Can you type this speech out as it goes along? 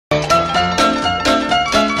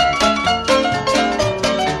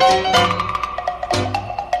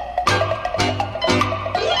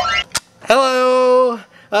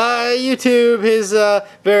YouTube, his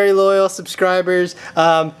very loyal subscribers.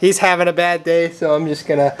 He's having a bad day, so I'm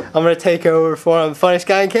gonna take over for him. The funniest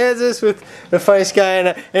guy in Kansas with the funniest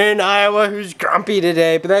guy in Iowa who's grumpy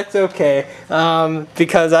today, but that's okay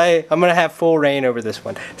because I'm gonna have full reign over this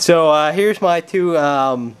one. So here's my two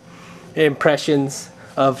impressions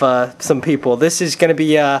of some people. This is gonna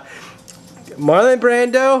be Marlon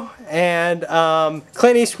Brando and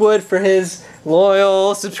Clint Eastwood for his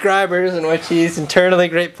loyal subscribers and which he's internally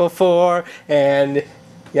grateful for, and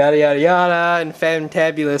yada yada yada, and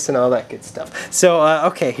fantabulous and all that good stuff. So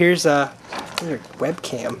okay, here's a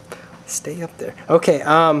webcam. Stay up there. Okay, hold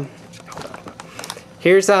on.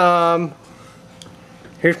 Here's Marlon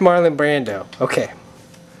Brando. Okay.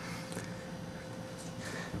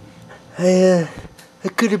 I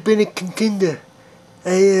could have been a contender.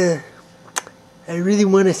 I really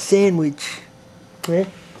want a sandwich. What?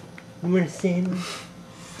 You want a sandwich?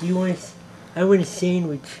 Do you want I want a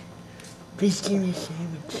sandwich. Please give me a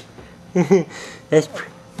sandwich.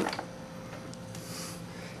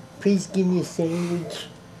 Please give me a sandwich.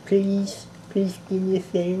 Please give me a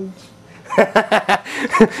sandwich.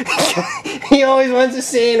 He always wants a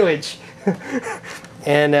sandwich.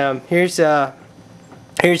 And here's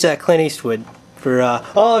Clint Eastwood for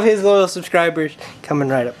all of his loyal subscribers, coming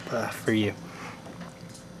right up for you.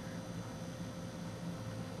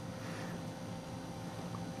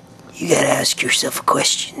 You gotta ask yourself a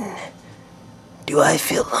question. Do I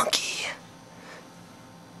feel lunky?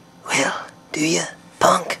 Well, do ya,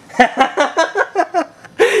 punk?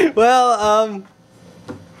 Well,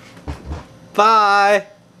 bye.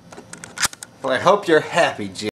 Well, I hope you're happy, Jim.